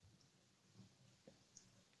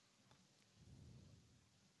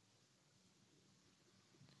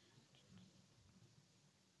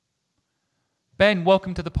Ben,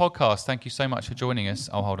 welcome to the podcast. Thank you so much for joining us.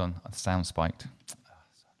 Oh, hold on. The sound spiked.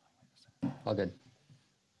 All good.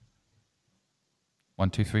 1,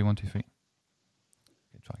 2, 3, 1, 2, 3. Okay,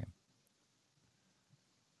 try again.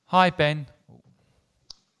 Hi, Ben.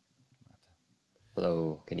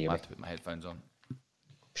 Hello, can you hear I me? have to put my headphones on.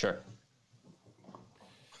 Sure.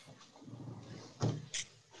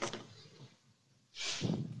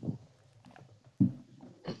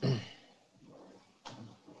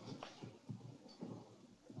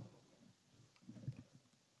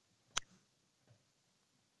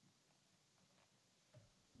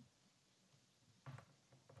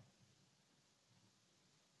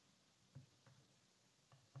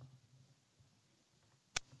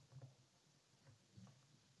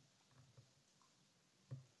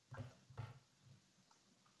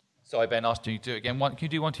 Sorry, Ben, asked you to do it again. Can you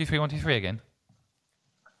do 1, 2, 3, 1, 2, 3 again?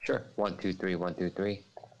 Sure. 1, 2, 3, 1, 2, 3.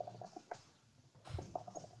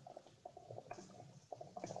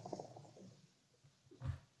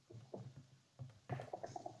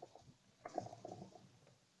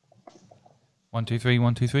 One, two, three,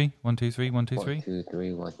 1, 2, 3, 1, 2, 3, 1, 2, 3. 1, 2,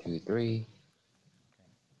 3, 1, 2, 3.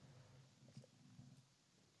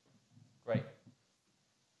 Great.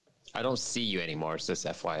 I don't see you anymore, it's just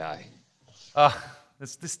FYI.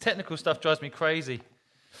 This technical stuff drives me crazy.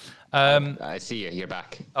 I see you. You're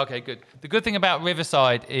back. Okay, good. The good thing about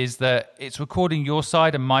Riverside is that it's recording your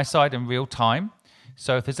side and my side in real time.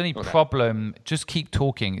 So if there's any problem, just keep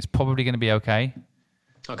talking. It's probably going to be okay.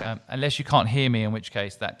 Okay. Unless you can't hear me, in which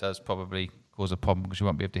case that does probably cause a problem because you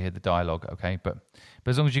won't be able to hear the dialogue, okay? But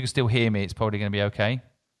as long as you can still hear me, it's probably going to be okay.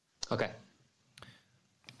 Okay.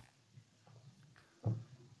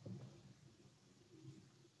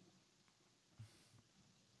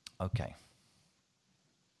 Okay.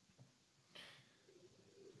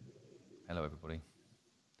 Hello, everybody.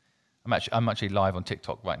 I'm actually live on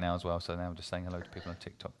TikTok right now as well, so now I'm just saying hello to people on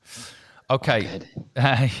TikTok. Okay.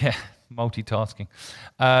 Yeah, multitasking.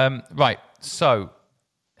 Right, so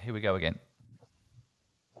here we go again.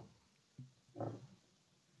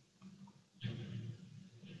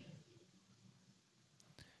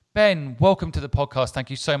 Ben, welcome to the podcast. Thank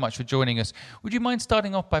you so much for joining us. Would you mind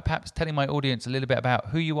starting off by perhaps telling my audience a little bit about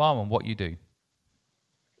who you are and what you do?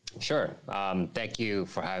 Sure. Thank you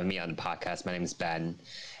for having me on the podcast. My name is Ben,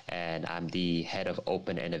 and I'm the head of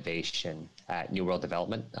open innovation at New World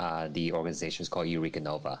Development. The organization is called Eureka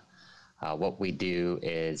Nova. What we do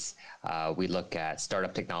is we look at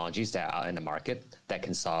startup technologies that are out in the market that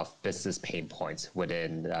can solve business pain points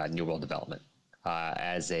within New World Development.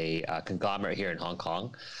 As a conglomerate here in Hong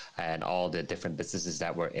Kong, and all the different businesses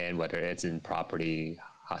that we're in, whether it's in property,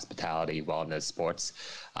 hospitality, wellness, sports,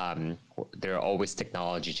 there are always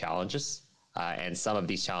technology challenges. And some of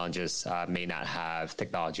these challenges may not have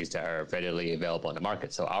technologies that are readily available in the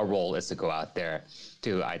market. So our role is to go out there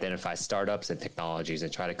to identify startups and technologies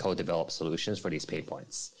and try to co-develop solutions for these pain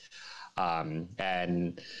points.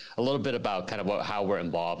 And a little bit about kind of how we're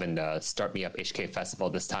involved in the Start Me Up HK Festival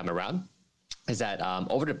this time around is that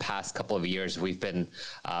over the past couple of years, we've been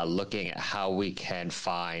looking at how we can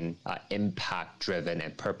find impact-driven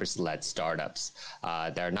and purpose-led startups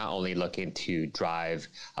that are not only looking to drive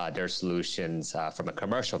their solutions from a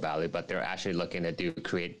commercial value, but they're actually looking to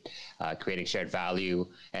creating shared value,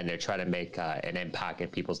 and they're trying to make an impact in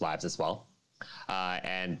people's lives as well.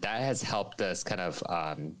 And that has helped us kind of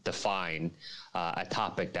define a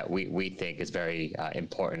topic that we think is very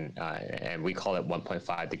important, and we call it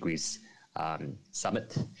 1.5 degrees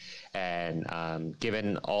summit. And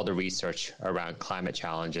given all the research around climate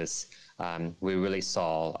challenges, we really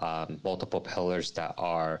saw multiple pillars that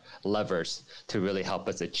are levers to really help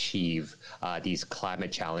us achieve these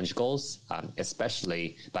climate challenge goals,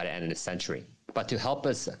 especially by the end of the century. But to help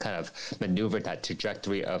us kind of maneuver that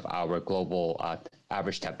trajectory of our global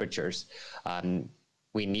average temperatures,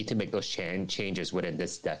 we need to make those changes within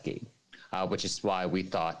this decade. Which is why we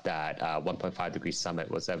thought that 1.5 Degrees Summit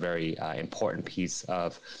was a very important piece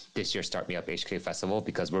of this year's Start Me Up HK Festival,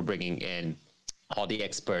 because we're bringing in all the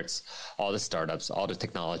experts, all the startups, all the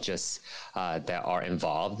technologists that are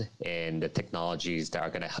involved in the technologies that are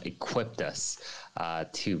going to equip us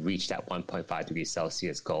to reach that 1.5 degrees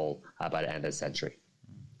Celsius goal by the end of the century.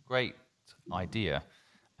 Great idea.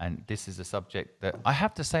 And this is a subject that I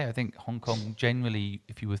have to say, I think Hong Kong generally,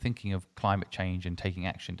 if you were thinking of climate change and taking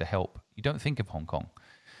action to help, you don't think of Hong Kong.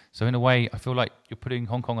 So in a way, I feel like you're putting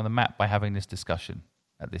Hong Kong on the map by having this discussion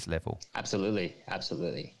at this level. Absolutely.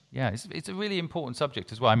 Absolutely. Yeah, it's a really important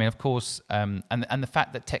subject as well. I mean, of course, and the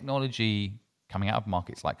fact that technology coming out of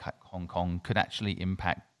markets like Hong Kong could actually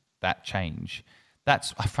impact that change.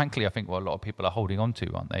 that's frankly, I think, what a lot of people are holding on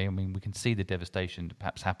to, aren't they? I mean, we can see the devastation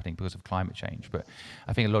perhaps happening because of climate change, but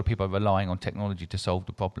I think a lot of people are relying on technology to solve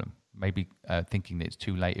the problem. Maybe thinking that it's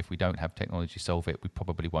too late. If we don't have technology to solve it, we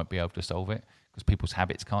probably won't be able to solve it because people's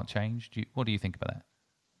habits can't change. What do you think about that?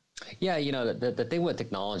 Yeah, the thing with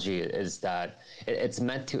technology is that it's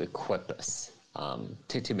meant to equip us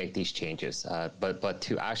to make these changes. But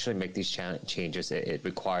to actually make these changes, it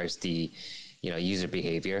requires the user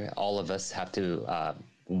behavior. All of us have to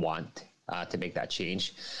want to make that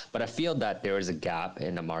change. But I feel that there is a gap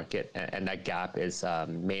in the market, and that gap is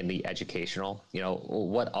mainly educational.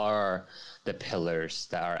 What are the pillars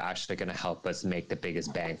that are actually going to help us make the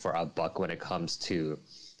biggest bang for our buck when it comes to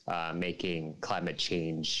making climate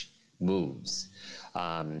change moves?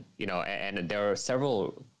 And there are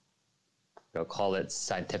several, call it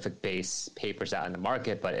scientific-based papers out in the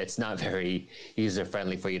market, but it's not very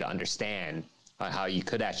user-friendly for you to understand how you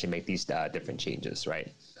could actually make these different changes,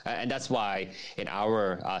 right? And that's why in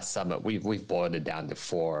our summit, we've boiled it down to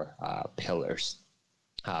 4 pillars.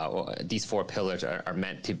 These 4 pillars are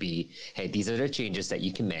meant to be, hey, these are the changes that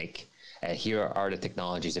you can make. Here are the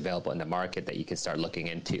technologies available in the market that you can start looking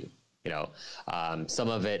into. Some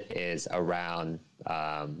of it is around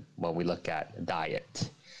when we look at diet.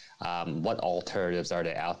 What alternatives are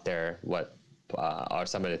there out there? What are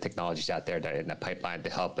some of the technologies out there that are in the pipeline to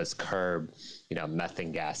help us curb,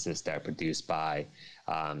 methane gases that are produced by,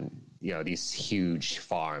 these huge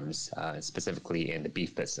farms, specifically in the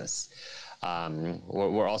beef business.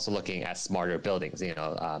 We're also looking at smarter buildings.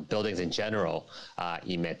 Buildings in general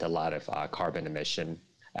emit a lot of carbon emission.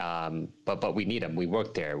 But we need them. We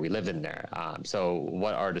work there. We live in there. So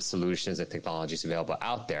what are the solutions and technologies available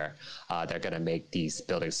out there that are going to make these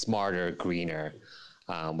buildings smarter, greener?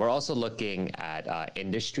 We're also looking at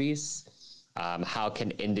industries. How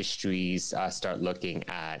can industries start looking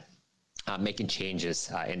at making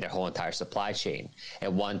changes in their whole entire supply chain?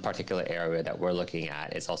 And one particular area that we're looking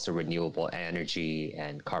at is also renewable energy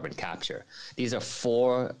and carbon capture. These are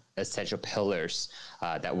 4 essential pillars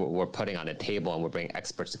that we're putting on the table, and we're bringing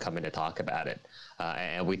experts to come in to talk about it.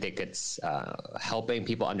 And we think it's helping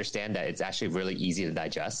people understand that it's actually really easy to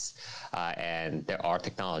digest. And there are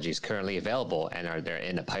technologies currently available and they're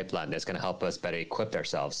in the pipeline that's going to help us better equip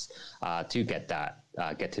ourselves to get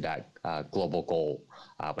to that global goal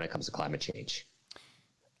when it comes to climate change.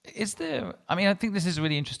 I think this is a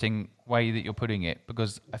really interesting way that you're putting it,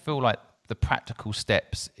 because I feel like the practical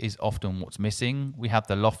steps is often what's missing. We have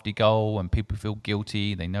the lofty goal and people feel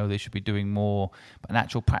guilty. They know they should be doing more, but an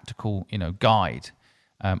actual practical, guide.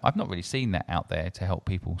 I've not really seen that out there to help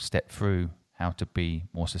people step through how to be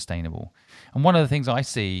more sustainable. And one of the things I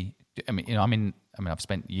see, I've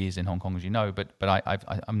spent years in Hong Kong, as you know, but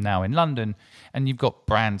I'm now in London, and you've got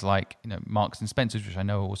brands like Marks and Spencer's, which I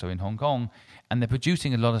know are also in Hong Kong, and they're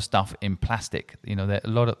producing a lot of stuff in plastic.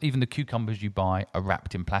 Even the cucumbers you buy are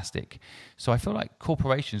wrapped in plastic. So I feel like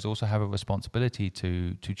corporations also have a responsibility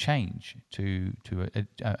to change, to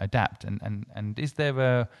adapt. And is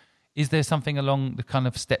there something along the kind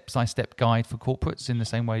of step-by-step guide for corporates in the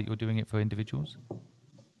same way that you're doing it for individuals?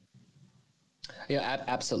 Yeah,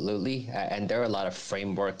 absolutely. And there are a lot of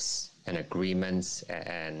frameworks and agreements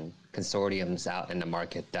and consortiums out in the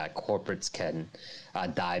market that corporates can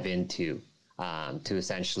dive into to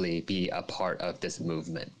essentially be a part of this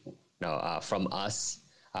movement. From us,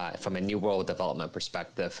 from a New World Development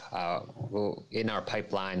perspective, in our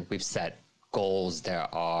pipeline, we've set goals that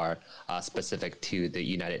are specific to the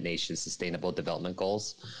United Nations Sustainable Development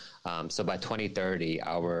Goals. So by 2030,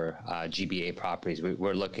 our GBA properties,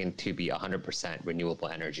 we're looking to be 100% renewable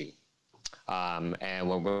energy. And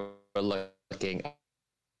when we're looking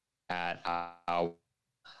at our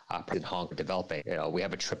in Hong Kong developing, we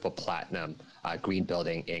have a triple platinum green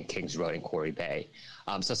building in Kings Road in Quarry Bay.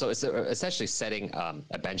 So it's essentially setting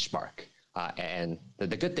a benchmark. And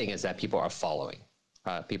the good thing is that people are following.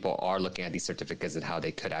 People are looking at these certificates and how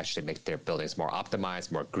they could actually make their buildings more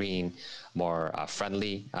optimized, more green, more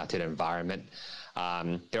friendly to the environment.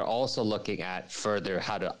 They're also looking at further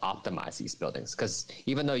how to optimize these buildings, because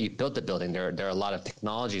even though you built the building, there are a lot of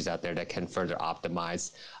technologies out there that can further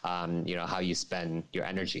optimize, how you spend your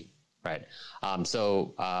energy, right? And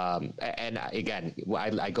again,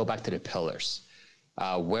 I go back to the pillars.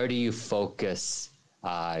 Where do you focus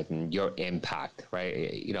your impact,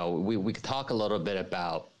 right? We could talk a little bit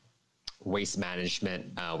about waste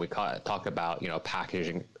management. We talk about,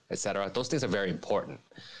 packaging, et cetera. Those things are very important,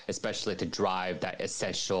 especially to drive that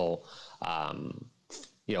essential,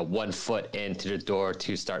 1 foot into the door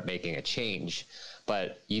to start making a change.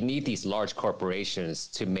 But you need these large corporations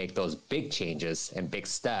to make those big changes and big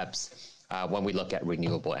steps when we look at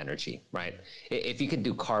renewable energy, right? If you can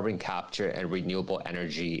do carbon capture and renewable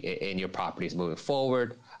energy in your properties moving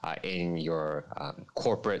forward, in your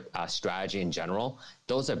corporate strategy in general,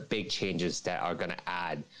 those are big changes that are going to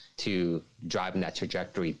add to driving that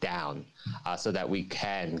trajectory down so that we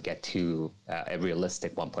can get to a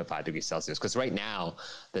realistic 1.5 degrees Celsius. Because right now,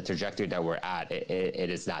 the trajectory that we're at, it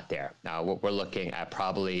is not there. Now, we're looking at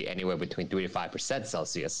probably anywhere between 3 to 5%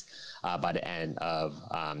 Celsius by the end of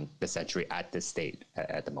the century at this state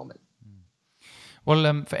at the moment.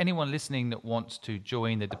 Well, for anyone listening that wants to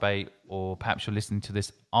join the debate, or perhaps you're listening to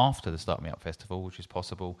this after the Start Me Up Festival, which is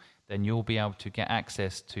possible, then you'll be able to get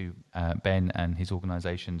access to Ben and his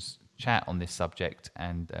organisation's chat on this subject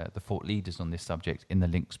and the thought leaders on this subject in the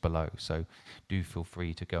links below. So do feel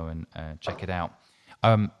free to go and check it out.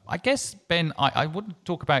 I guess, Ben, I wouldn't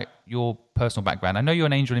talk about your personal background. I know you're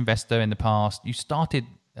an angel investor in the past. You started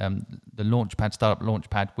the Launchpad, Startup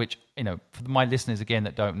Launchpad, which, for my listeners, again,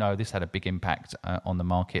 that don't know, this had a big impact on the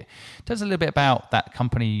market. Tell us a little bit about that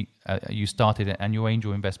company you started and your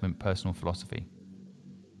angel investment personal philosophy.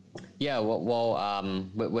 Yeah, well,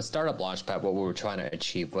 with Startup Launchpad, what we were trying to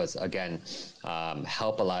achieve was, again,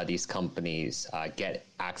 help a lot of these companies get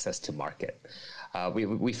access to market.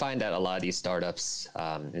 We find that a lot of these startups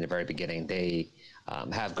in the very beginning, they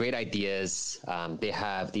have great ideas. They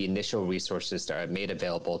have the initial resources that are made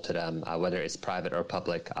available to them, whether it's private or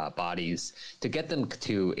public bodies, to get them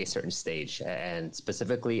to a certain stage. And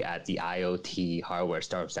specifically at the IoT hardware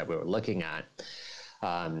startups that we were looking at,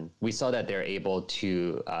 we saw that they're able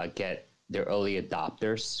to get their early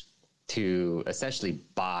adopters to essentially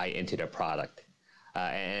buy into their product.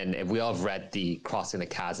 And if we all have read the Crossing the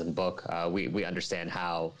Chasm book, we understand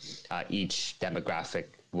how each demographic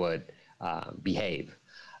would behave.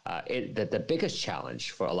 The biggest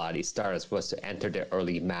challenge for a lot of these startups was to enter the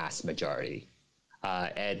early mass majority.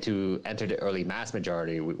 And to enter the early mass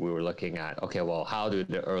majority, we were looking at, okay, well, how do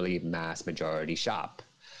the early mass majority shop?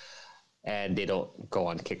 And they don't go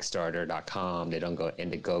on Kickstarter.com. They don't go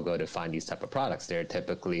Indiegogo to find these type of products. They're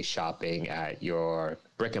typically shopping at your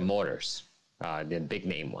brick and mortars, the big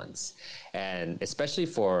name ones. And especially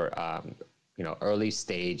for early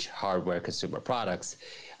stage hardware consumer products,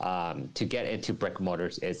 to get into brick and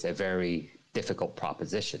mortars is a very difficult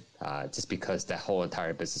proposition, just because the whole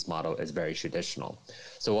entire business model is very traditional.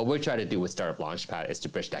 So what we're trying to do with Startup Launchpad is to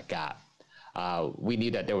bridge that gap. We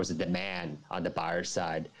knew that there was a demand on the buyer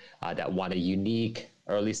side that wanted unique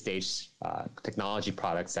early stage technology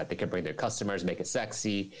products that they can bring their customers, make it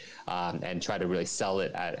sexy, and try to really sell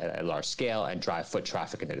it at a large scale and drive foot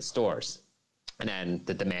traffic into the stores. And then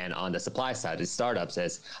the demand on the supply side of startups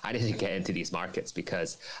is, I need to get into these markets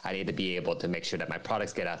because I need to be able to make sure that my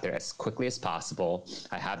products get out there as quickly as possible.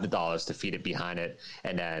 I have the dollars to feed it behind it.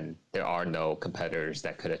 And then there are no competitors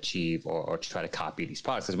that could achieve or try to copy these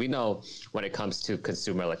products. Because we know when it comes to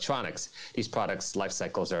consumer electronics, these products' life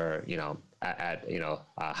cycles are, at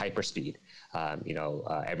hyperspeed.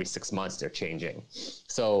 Every 6 months they're changing.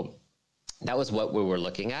 So that was what we were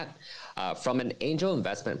looking at. From an angel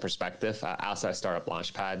investment perspective, outside Startup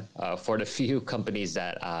Launchpad, for the few companies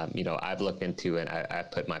that I've looked into and I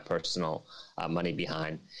put my personal money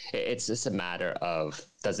behind, it's just a matter of,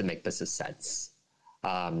 does it make business sense?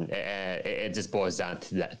 It just boils down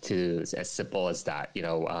to that, to as simple as that.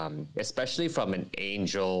 Especially from an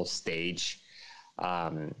angel stage,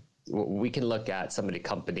 we can look at some of the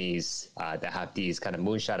companies that have these kind of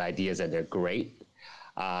moonshot ideas and they're great.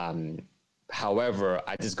 However,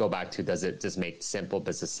 I just go back to, does it just make simple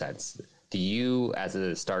business sense? Do you, as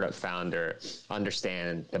a startup founder,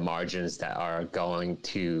 understand the margins that are going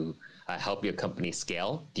to help your company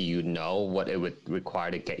scale? Do you know what it would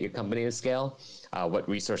require to get your company to scale? What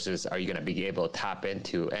resources are you going to be able to tap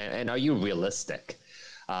into? And are you realistic?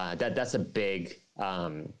 That's a big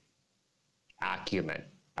acumen,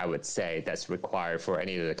 I would say, that's required for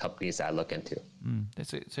any of the companies that I look into.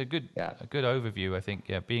 It's a good overview. I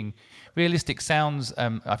think being realistic sounds,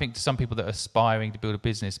 I think to some people that are aspiring to build a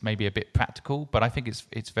business, maybe a bit practical, but I think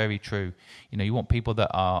it's very true. You want people that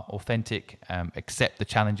are authentic, accept the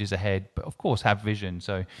challenges ahead, but of course have vision.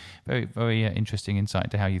 So very, very interesting insight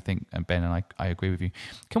into how you think, Ben, and I agree with you.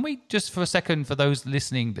 Can we just for a second, for those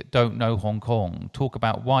listening that don't know Hong Kong, talk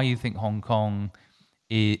about why you think Hong Kong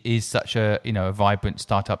is such a vibrant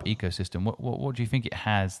startup ecosystem? What do you think it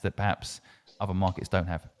has that perhaps other markets don't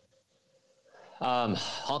have?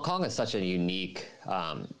 Hong Kong is such a unique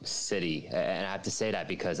city, and I have to say that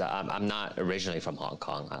because I'm not originally from Hong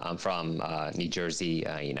Kong. I'm from New Jersey,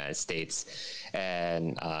 United States,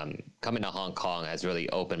 and coming to Hong Kong has really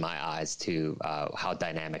opened my eyes to how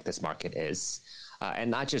dynamic this market is. and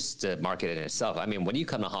not just the market in itself. I mean, when you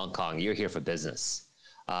come to Hong Kong, you're here for business.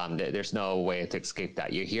 There's no way to escape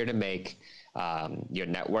that. You're here to make your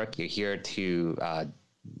network. You're here to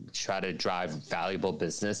try to drive valuable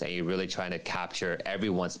business, and you're really trying to capture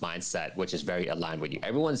everyone's mindset, which is very aligned with you.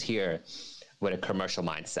 Everyone's here with a commercial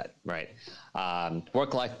mindset, right?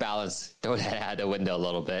 Work-life balance, throw that out the window a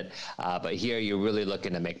little bit. But here you're really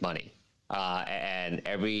looking to make money. And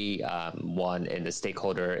every one in the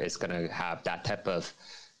stakeholder is going to have that type of,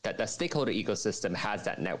 that stakeholder ecosystem has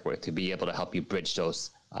that network to be able to help you bridge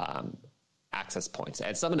those access points.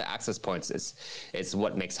 And some of the access points is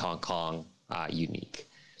what makes Hong Kong unique.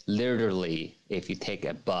 Literally, if you take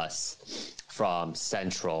a bus from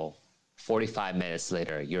Central, 45 minutes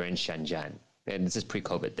later, you're in Shenzhen. And this is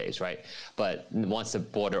pre-COVID days, right? But once the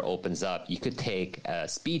border opens up, you could take a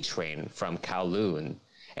speed train from Kowloon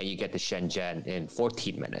and you get to Shenzhen in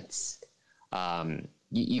 14 minutes.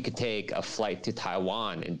 You could take a flight to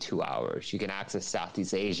Taiwan in 2 hours. You can access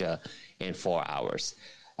Southeast Asia in 4 hours.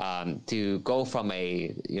 To go from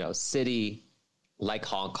a city like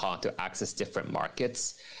Hong Kong to access different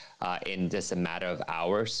markets in just a matter of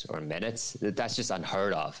hours or minutes, that's just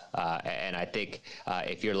unheard of. And I think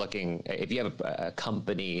if you have a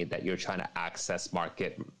company that you're trying to access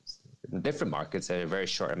different markets in a very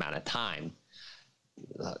short amount of time,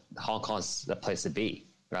 Hong Kong's the place to be.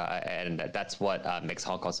 And that's what makes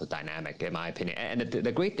Hong Kong so dynamic, in my opinion. And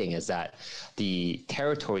the great thing is that the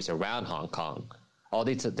territories around Hong Kong, all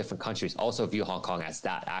these different countries, also view Hong Kong as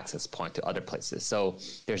that access point to other places. So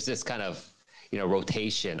there's this kind of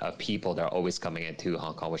rotation of people that are always coming into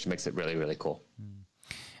Hong Kong, which makes it really, really cool.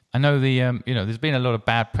 I know there's been a lot of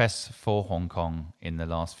bad press for Hong Kong in the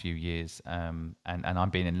last few years, and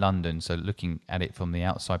I've been in London, so looking at it from the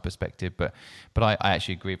outside perspective. But I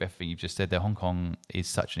actually agree with everything you've just said. That Hong Kong is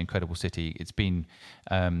such an incredible city. It's been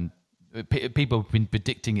people have been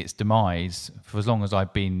predicting its demise for as long as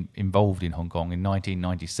I've been involved in Hong Kong. In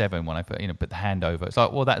 1997, when I put the handover, it's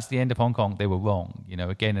like, well, that's the end of Hong Kong. They were wrong,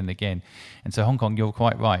 again and again. And so Hong Kong, you're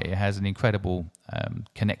quite right. It has an incredible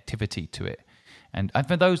connectivity to it. And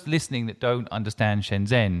for those listening that don't understand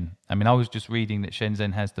Shenzhen, I mean, I was just reading that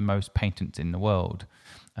Shenzhen has the most patents in the world.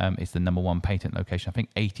 It's the number one patent location. I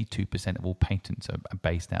think 82% of all patents are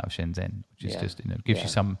based out of Shenzhen, which is just gives you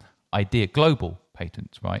some idea. Global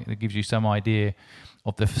patents, right? It gives you some idea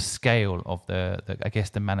of the scale of the I guess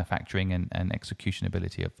the manufacturing and execution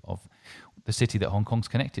ability of the city that Hong Kong's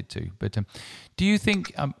connected to. But do you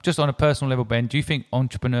think, just on a personal level, Ben, do you think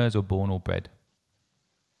entrepreneurs are born or bred?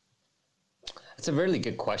 It's a really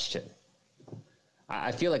good question.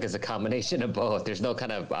 I feel like it's a combination of both. There's no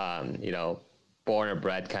kind of, born or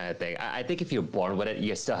bred kind of thing. I think if you're born with it,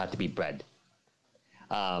 you still have to be bred.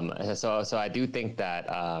 So I do think that,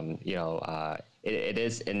 it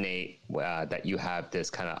is innate that you have this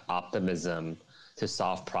kind of optimism to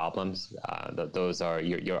solve problems. Those are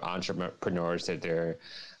your entrepreneurs that they're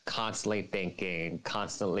constantly thinking,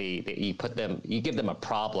 you give them a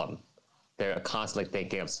problem. They're constantly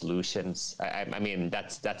thinking of solutions. I mean,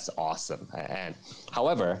 that's awesome. And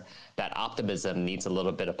however, that optimism needs a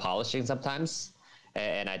little bit of polishing sometimes.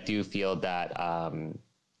 And I do feel that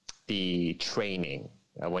the training,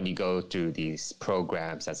 when you go through these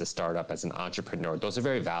programs as a startup, as an entrepreneur, those are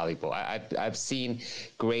very valuable. I've seen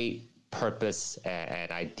great purpose and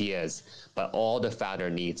ideas, but all the founder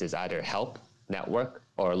needs is either help, network,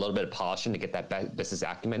 or a little bit of polishing to get that business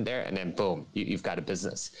acumen there. And then boom, you've got a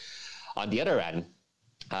business. On the other end,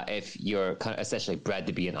 if you're kind of essentially bred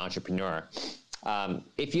to be an entrepreneur,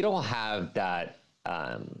 if you don't have that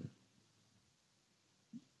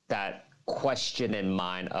question in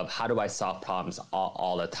mind of how do I solve problems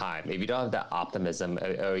all the time, if you don't have that optimism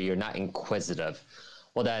or you're not inquisitive,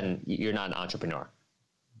 well, then you're not an entrepreneur.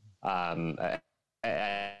 I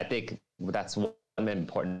think that's one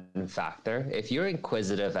important factor. If you're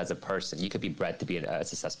inquisitive as a person, you could be bred to be a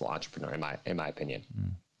successful entrepreneur, in my opinion.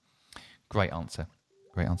 Great answer.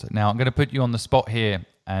 Now, I'm going to put you on the spot here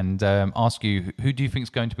and ask you, who do you think is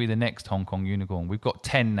going to be the next Hong Kong unicorn? We've got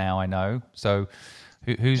 10 now, I know. So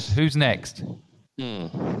who's next?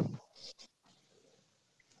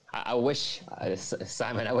 I wish,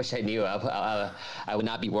 Simon, I wish I knew. I would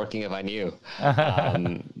not be working if I knew.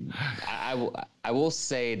 I will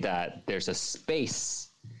say that there's a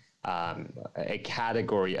space, a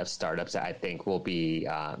category of startups that I think will be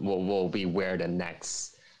where the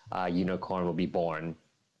next unicorn will be born,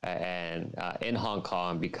 and in Hong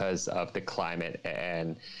Kong, because of the climate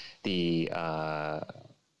and the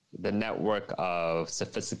network of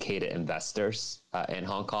sophisticated investors in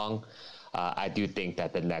Hong Kong. I do think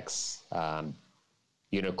that the next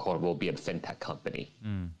unicorn will be a fintech company.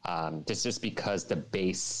 Just because the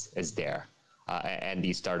base is there, and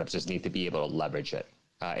these startups just need to be able to leverage it.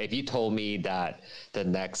 If you told me that the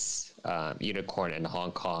next unicorn in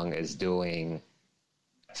Hong Kong is doing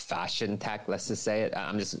fashion tech, let's just say it,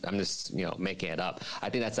 I'm just making it up. I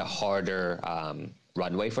think that's a harder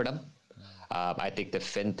runway for them. I think the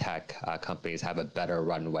fintech companies have a better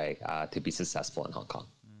runway to be successful in Hong Kong.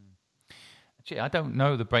 Actually, I don't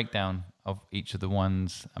know the breakdown of each of the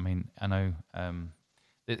ones. I mean, I know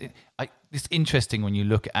it's interesting when you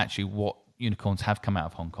look at actually what unicorns have come out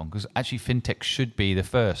of Hong Kong, because actually fintech should be the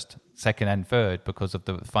first, second and third because of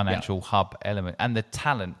the financial hub element and the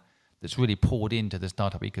talent that's really poured into the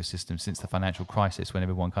startup ecosystem since the financial crisis, when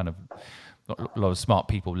everyone a lot of smart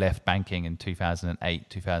people left banking in 2008,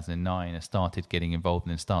 2009 and started getting involved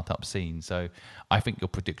in the startup scene. So I think your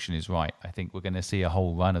prediction is right. I think we're going to see a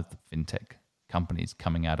whole run of fintech companies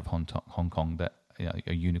coming out of Hong Kong that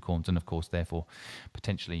are unicorns, and of course therefore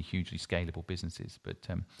potentially hugely scalable businesses. But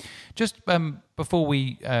just before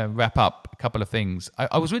we wrap up, a couple of things.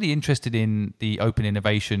 I was really interested in the open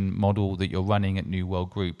innovation model that you're running at New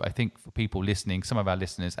World Group. I think for people listening, some of our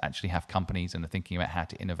listeners actually have companies and are thinking about how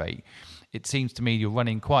to innovate. It seems to me you're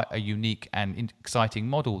running quite a unique and exciting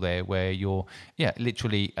model there, where you're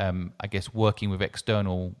literally I guess working with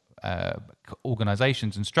external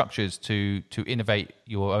organizations and structures to innovate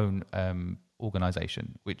your own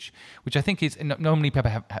organization, which I think is normally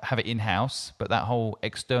people have it in-house, but that whole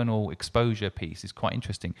external exposure piece is quite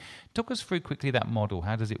interesting. Talk us through quickly that model.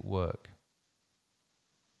 How does it work?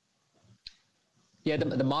 Yeah,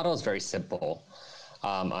 the model is very simple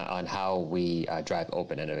on how we drive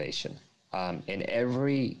open innovation. In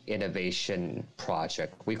every innovation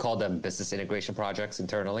project, we call them business integration projects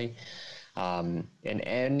internally. In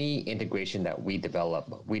any integration that we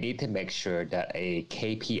develop, we need to make sure that a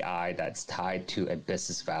KPI that's tied to a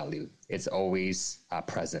business value is always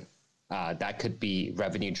present. That could be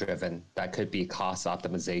revenue driven, that could be cost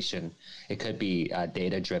optimization, it could be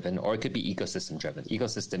data driven, or it could be ecosystem driven.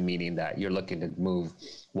 Ecosystem meaning that you're looking to move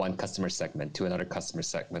one customer segment to another customer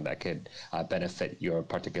segment that could benefit your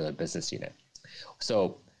particular business unit.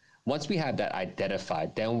 So once we have that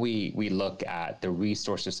identified, then we look at the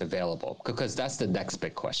resources available, because that's the next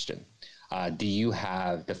big question. Do you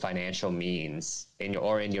have the financial means in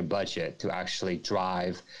your budget to actually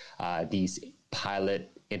drive these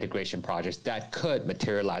pilot integration projects that could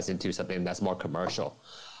materialize into something that's more commercial?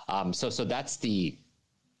 So that's the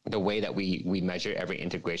way that we measure every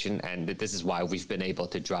integration, and this is why we've been able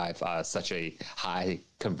to drive such a high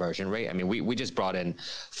conversion rate. I mean, we just brought in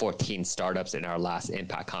 14 startups in our last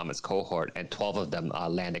Impact Commons cohort, and 12 of them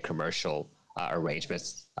landed commercial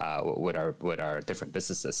arrangements with our different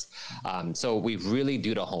businesses. So we really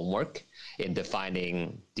do the homework in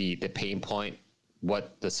defining the pain point,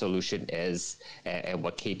 what the solution is, and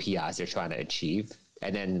what KPIs they're trying to achieve,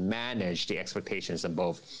 and then manage the expectations of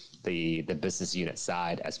both the business unit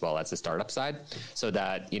side as well as the startup side, so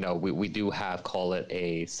that we do have, call it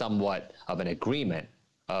a somewhat of an agreement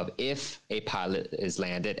of, if a pilot is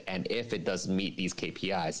landed and if it doesn't meet these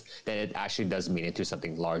KPIs, then it actually does mean into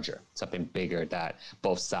something larger, something bigger that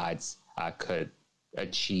both sides could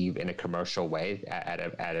achieve in a commercial way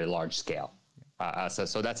at a large scale.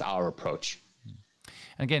 So that's our approach.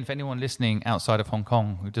 And again, for anyone listening outside of Hong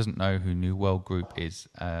Kong who doesn't know who New World Group is,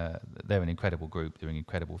 they're an incredible group doing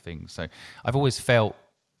incredible things. So I've always felt,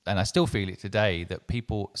 and I still feel it today, that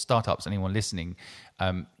people, startups, anyone listening,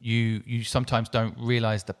 you sometimes don't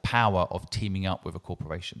realize the power of teaming up with a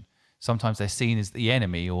corporation. Sometimes they're seen as the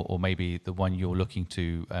enemy, or maybe the one you're looking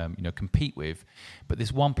to compete with. But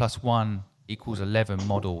this 1+1 equals 11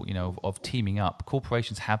 model, of teaming up.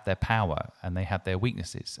 Corporations have their power and they have their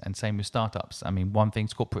weaknesses, and same with startups. I mean, one thing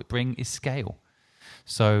corporate bring is scale.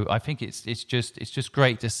 So I think it's just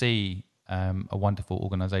great to see a wonderful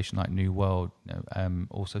organization like New World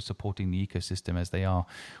also supporting the ecosystem as they are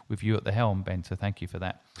with you at the helm, Ben. So thank you for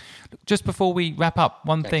that. Just before we wrap up,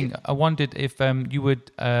 one thing I wondered if you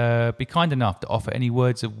would be kind enough to offer any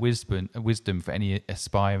words of wisdom for any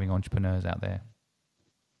aspiring entrepreneurs out there.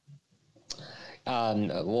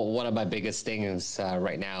 One of my biggest things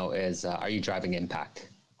right now is, are you driving impact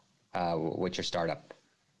with your startup?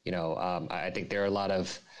 I think there are a lot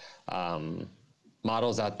of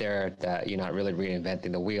models out there that you're not really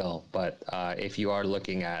reinventing the wheel, but if you are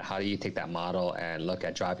looking at how do you take that model and look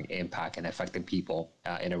at driving impact and affecting people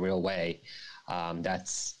in a real way,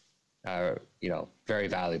 that's very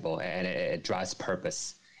valuable, and it drives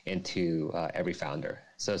purpose into every founder.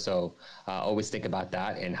 So always think about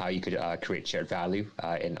that and how you could create shared value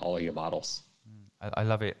in all your models. I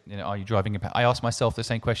love it. Are you driving impact? I asked myself the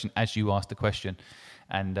same question as you asked the question.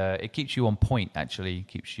 and it keeps you on point. Actually,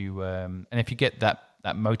 keeps you. And if you get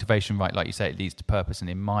that motivation right, like you say, it leads to purpose, and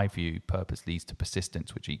in my view, purpose leads to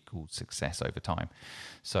persistence, which equals success over time.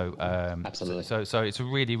 So absolutely. So it's a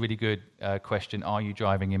really, really good question. Are you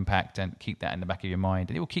driving impact? And keep that in the back of your mind,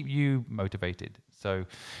 and it will keep you motivated. So,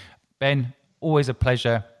 Ben, always a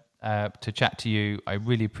pleasure to chat to you. I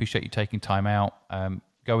really appreciate you taking time out.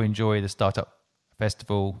 Go enjoy the Startup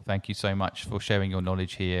Festival. Thank you so much for sharing your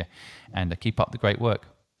knowledge here, and keep up the great work.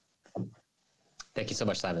 Thank you so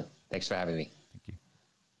much, Simon. Thanks for having me.